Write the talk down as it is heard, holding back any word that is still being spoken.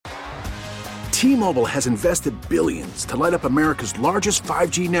T-Mobile has invested billions to light up America's largest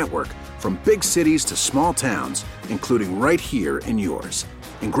 5G network, from big cities to small towns, including right here in yours.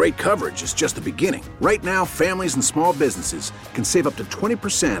 And great coverage is just the beginning. Right now, families and small businesses can save up to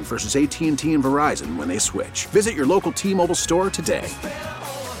 20% versus AT&T and Verizon when they switch. Visit your local T-Mobile store today.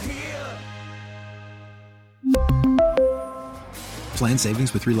 Plan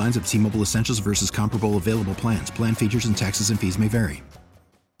savings with 3 lines of T-Mobile Essentials versus comparable available plans. Plan features and taxes and fees may vary.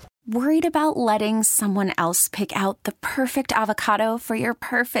 Worried about letting someone else pick out the perfect avocado for your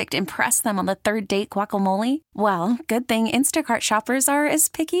perfect impress them on the third date guacamole? Well, good thing Instacart shoppers are as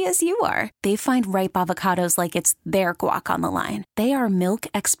picky as you are. They find ripe avocados like it's their guac on the line. They are milk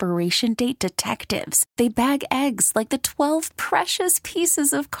expiration date detectives. They bag eggs like the 12 precious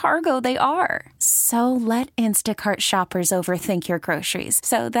pieces of cargo they are. So let Instacart shoppers overthink your groceries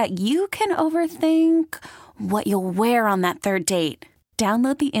so that you can overthink what you'll wear on that third date.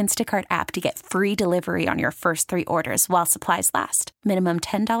 Download the Instacart app to get free delivery on your first 3 orders while supplies last. Minimum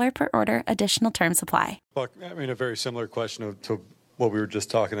 $10 per order. Additional terms apply. Buck, I mean, a very similar question to what we were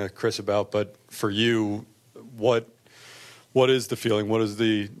just talking to Chris about, but for you, what is the feeling? What is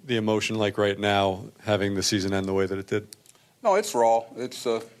the emotion like right now, having the season end the way that it did? No, it's raw. It's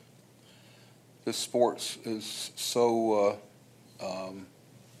this sports is so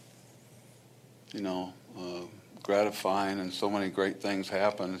gratifying, and so many great things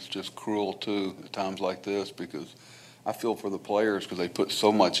happen. It's just cruel too at times like this, because I feel for the players because they put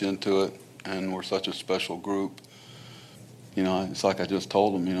so much into it, and we're such a special group. It's like I just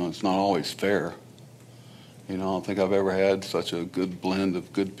told them, it's not always fair. I don't think I've ever had such a good blend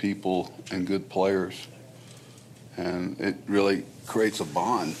of good people and good players, and it really creates a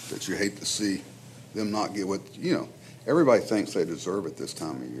bond that you hate to see them not get what, everybody thinks they deserve it this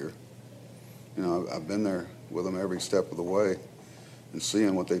time of year. I've been there with them every step of the way and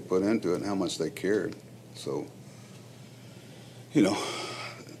seeing what they put into it and how much they cared. So,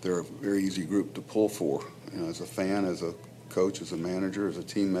 they're a very easy group to pull for, as a fan, as a coach, as a manager, as a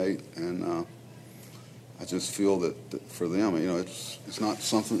teammate. And I just feel that for them, it's not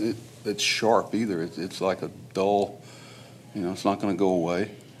something that's sharp either. It's like a dull, it's not going to go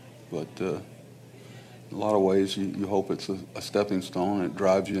away. But in a lot of ways, you hope it's a stepping stone, and it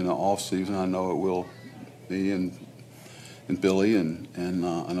drives you in the off season. I know it will be in Billy, and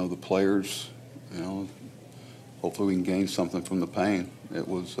I know the players. Hopefully we can gain something from the pain. It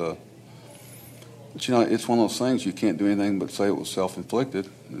was, but it's one of those things you can't do anything but say it was self-inflicted.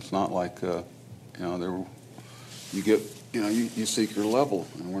 It's not like you get, you seek your level,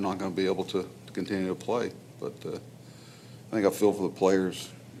 and we're not going to be able to continue to play. But I think I feel for the players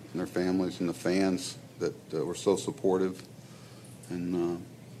and their families and the fans that were so supportive, and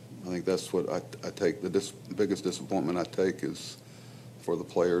I think that's what I take. The biggest disappointment I take is for the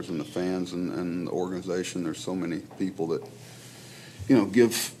players and the fans and the organization. There's so many people that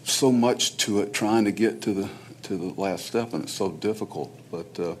give so much to it, trying to get to the last step, and it's so difficult.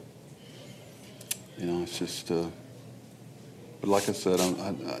 But it's just. But like I said,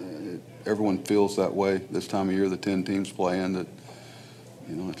 everyone feels that way this time of year. The 10 teams playing that.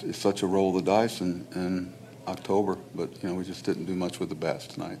 It's such a roll of the dice in October, but we just didn't do much with the bats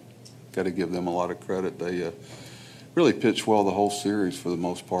tonight. Got to give them a lot of credit. They really pitched well the whole series for the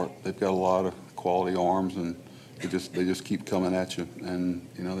most part. They've got a lot of quality arms, and they just keep coming at you. And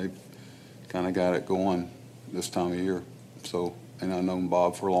they've kind of got it going this time of year. So, and I've known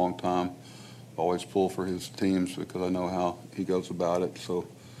Bob for a long time. Always pull for his teams because I know how he goes about it. So,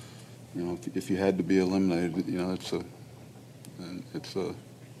 if you had to be eliminated, it's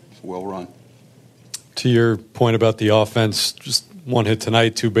well run. To your point about the offense, just one hit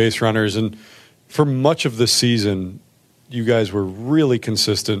tonight, 2 base runners, and for much of the season, you guys were really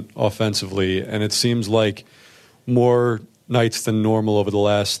consistent offensively, and it seems like more nights than normal over the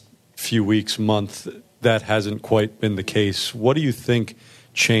last few weeks, month, that hasn't quite been the case. What do you think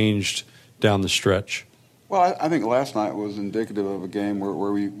changed down the stretch? Well, I think last night was indicative of a game where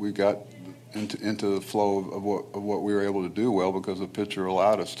we got into the flow of what we were able to do well because the pitcher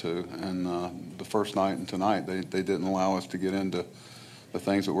allowed us to. And the first night and tonight, they didn't allow us to get into the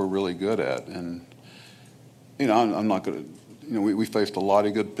things that we're really good at. And, I'm not going to, we faced a lot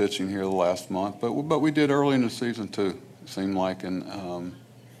of good pitching here the last month, but we did early in the season too, it seemed like. And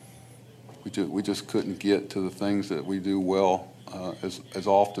we just couldn't get to the things that we do well as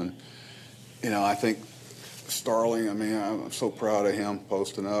often. I think Starling, I'm so proud of him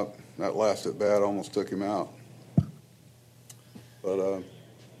posting up. That last at bat almost took him out. But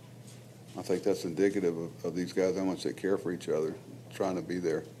I think that's indicative of these guys, how much they care for each other, trying to be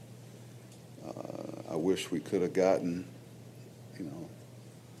there. I wish we could have gotten,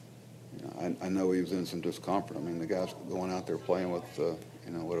 I I know he was in some discomfort. I mean, the guy's going out there playing with,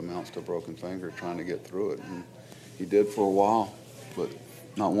 what amounts to a broken finger, trying to get through it. And he did for a while, but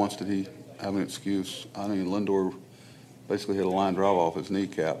not once did he have an excuse. I mean, Lindor basically hit a line drive off his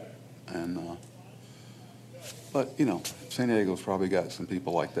kneecap. But San Diego's probably got some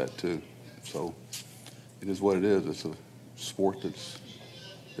people like that too. So it is what it is. It's a sport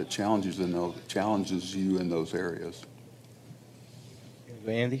that challenges you in those areas.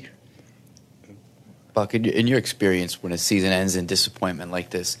 Andy? Buck, in your experience, when a season ends in disappointment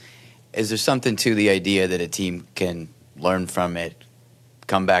like this, is there something to the idea that a team can learn from it,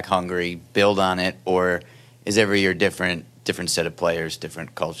 come back hungry, build on it, or is every year different set of players,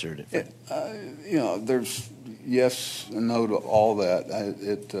 different culture? Different? There's yes and no to all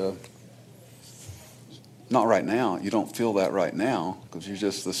that. Not right now. You don't feel that right now because you're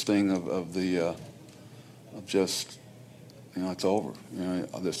just the sting of just, it's over.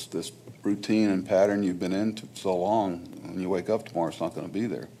 This routine and pattern you've been in so long, when you wake up tomorrow, it's not going to be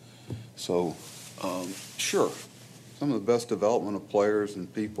there. So, sure, some of the best development of players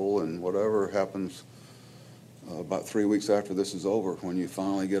and people and whatever happens about 3 weeks after this is over, when you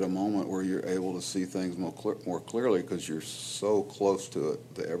finally get a moment where you're able to see things more clearly because you're so close to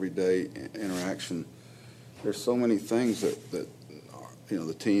it, the everyday interaction. There's so many things that the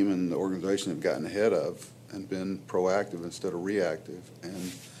team and the organization have gotten ahead of and been proactive instead of reactive,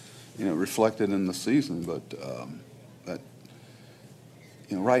 and reflected in the season. But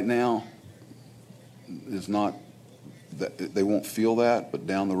right now is not that they won't feel that, but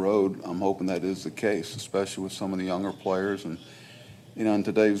down the road, I'm hoping that is the case, especially with some of the younger players. And in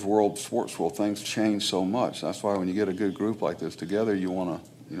today's sports world, things change so much. That's why when you get a good group like this together, you want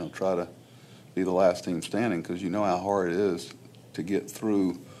to try to be the last team standing, because you know how hard it is to get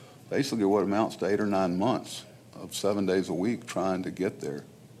through basically what amounts to 8 or 9 months of 7 days a week trying to get there.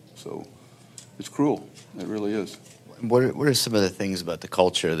 So it's cruel. It really is. What are some of the things about the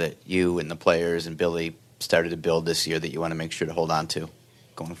culture that you and the players and Billy started to build this year that you want to make sure to hold on to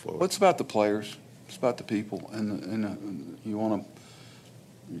going forward? Well, it's about the players. It's about the people. And you're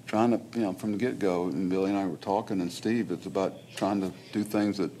trying to, from the get-go, and Billy and I were talking, and Steve, it's about trying to do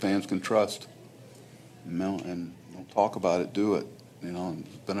things that fans can trust. And don't talk about it, do it. There's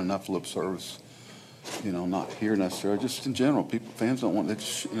been enough lip service, not here necessarily, just in general. Fans don't want to,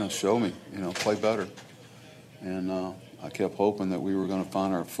 show me, play better. And I kept hoping that we were going to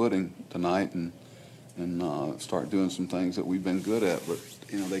find our footing tonight and start doing some things that we've been good at. But,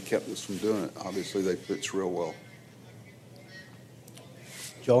 they kept us from doing it. Obviously, they pitched real well.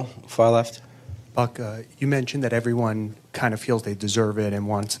 Joel, far left. Buck, you mentioned that everyone kind of feels they deserve it and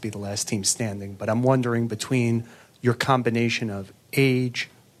wants to be the last team standing. But I'm wondering, between your combination of age,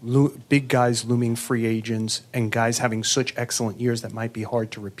 big guys looming free agents, and guys having such excellent years that might be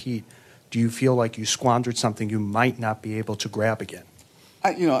hard to repeat, do you feel like you squandered something you might not be able to grab again?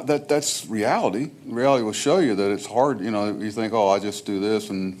 That's reality. Reality will show you that it's hard. You think, I just do this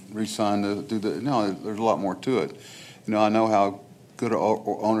and re-sign this, do that. No, there's a lot more to it. I know how good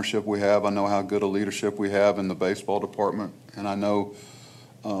ownership we have. I know how good a leadership we have in the baseball department, and I know,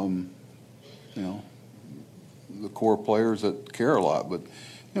 the core players that care a lot. But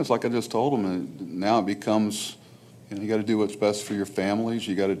it's like I just told them. And now it becomes, you got to do what's best for your families.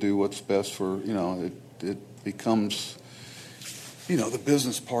 You got to do what's best for, it becomes, the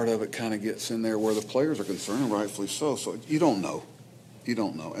business part of it kind of gets in there where the players are concerned, rightfully so. So you don't know.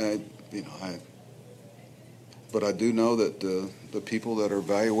 And but I do know that the people that are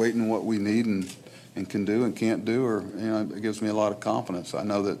evaluating what we need and can do and can't do, it gives me a lot of confidence. I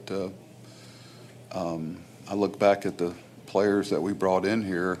know that I look back at the players that we brought in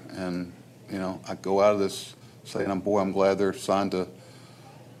here, and I go out of this saying, I'm glad they're signed to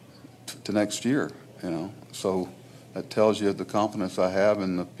next year. So that tells you the confidence I have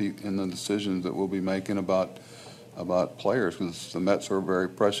in the decisions that we'll be making about players, because the Mets are a very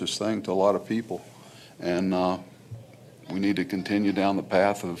precious thing to a lot of people. And we need to continue down the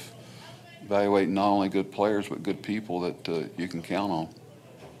path of evaluating not only good players but good people that you can count on.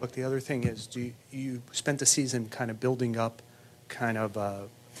 Look, the other thing is, you spent the season kind of building up kind of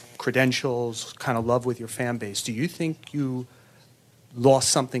credentials, kind of love with your fan base. Do you think you lost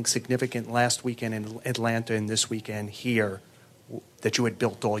something significant last weekend in Atlanta and this weekend here that you had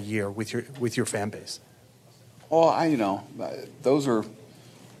built all year with your fan base? Well, those are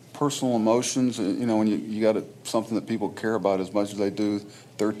personal emotions. When you got something that people care about as much as they do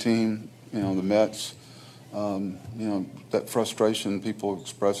their team, the Mets, that frustration, people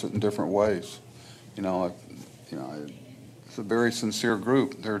express it in different ways. It's a very sincere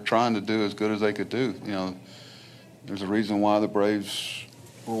group. They're trying to do as good as they could do. There's a reason why the Braves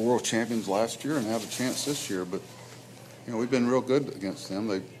were world champions last year and have a chance this year. But, we've been real good against them.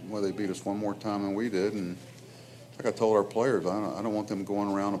 They beat us one more time than we did. And like I told our players, I don't want them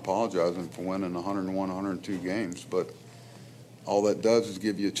going around apologizing for winning 101, 102 games. But all that does is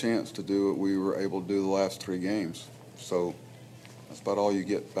give you a chance to do what we were able to do the last 3 games. So that's about all you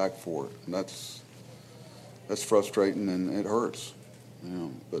get back for it. And that's frustrating and it hurts.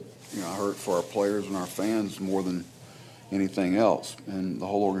 But I hurt for our players and our fans more than anything else, and the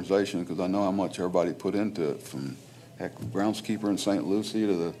whole organization, because I know how much everybody put into it, from heck, groundskeeper in St. Lucie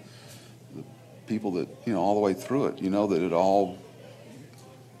to the people that all the way through it. That it all,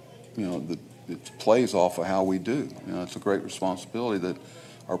 it plays off of how we do. It's a great responsibility that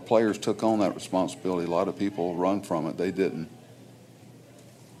our players took on that responsibility. A lot of people run from it. They didn't.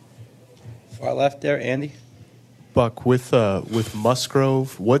 Far left there, Andy. Buck, with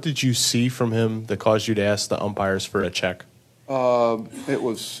Musgrove, what did you see from him that caused you to ask the umpires for a check? It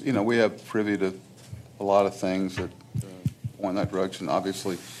was, we have privy to a lot of things that point in that direction.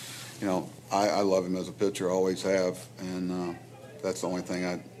 Obviously, I love him as a pitcher, always have, and that's the only thing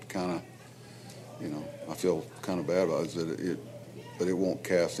I kind of, I feel kind of bad about is that it won't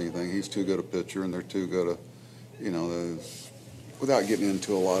cast anything. He's too good a pitcher, and they're too good without getting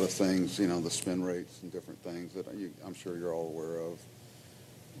into a lot of things, the spin rates and different things that I'm sure you're all aware of.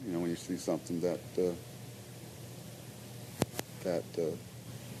 When you see something that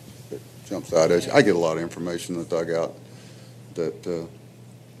jumps out at you. I get a lot of information in the dugout that,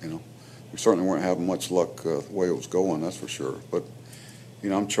 we certainly weren't having much luck the way it was going, that's for sure. But,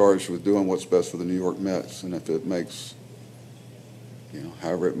 I'm charged with doing what's best for the New York Mets, and if it makes,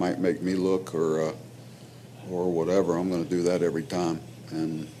 however it might make me look or whatever, I'm going to do that every time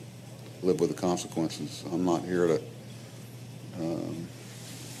and live with the consequences. I'm not here to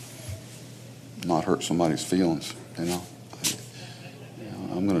not hurt somebody's feelings, I'm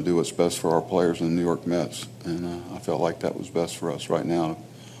going to do what's best for our players in the New York Mets, and I felt like that was best for us right now.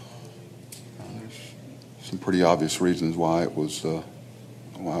 There's some pretty obvious reasons why it was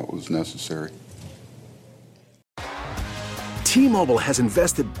necessary. T-Mobile has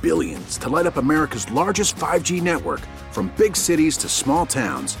invested billions to light up America's largest 5G network, from big cities to small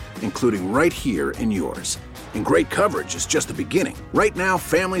towns, including right here in yours. And great coverage is just the beginning. Right now,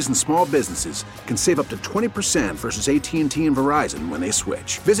 families and small businesses can save up to 20% versus AT&T and Verizon when they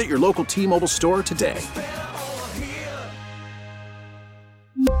switch. Visit your local T-Mobile store today.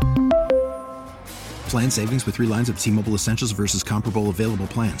 Plan savings with 3 lines of T-Mobile Essentials versus comparable available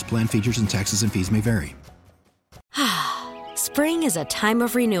plans. Plan features and taxes and fees may vary. Spring is a time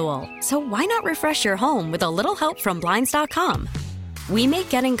of renewal, so why not refresh your home with a little help from Blinds.com? We make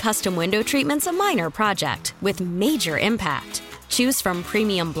getting custom window treatments a minor project with major impact. Choose from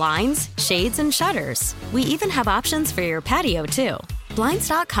premium blinds, shades, and shutters. We even have options for your patio, too.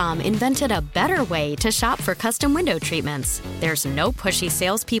 Blinds.com invented a better way to shop for custom window treatments. There's no pushy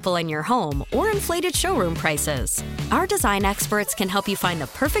salespeople in your home or inflated showroom prices. Our design experts can help you find the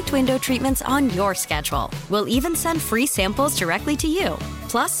perfect window treatments on your schedule. We'll even send free samples directly to you.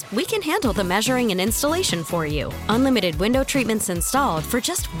 Plus, we can handle the measuring and installation for you. Unlimited window treatments installed for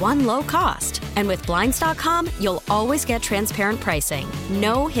just one low cost. And with Blinds.com, you'll always get transparent pricing.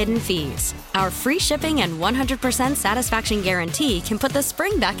 No hidden fees. Our free shipping and 100% satisfaction guarantee can put the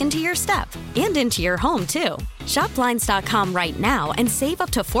spring back into your step and into your home, too. Shop Blinds.com right now and save up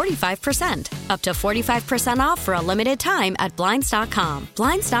to 45%. Up to 45% off for a limited time at Blinds.com.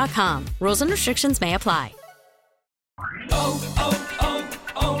 Blinds.com. Rules and restrictions may apply.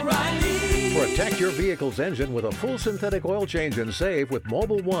 Protect your vehicle's engine with a full synthetic oil change and save with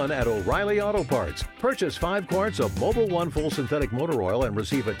Mobil 1 at O'Reilly Auto Parts. Purchase 5 quarts of Mobil 1 full synthetic motor oil and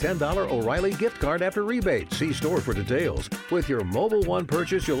receive a $10 O'Reilly gift card after rebate. See store for details. With your Mobil 1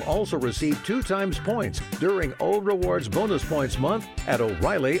 purchase, you'll also receive 2 times points during Old Rewards Bonus Points Month at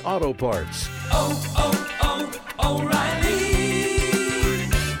O'Reilly Auto Parts. O'Reilly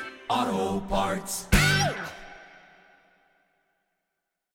Auto Parts.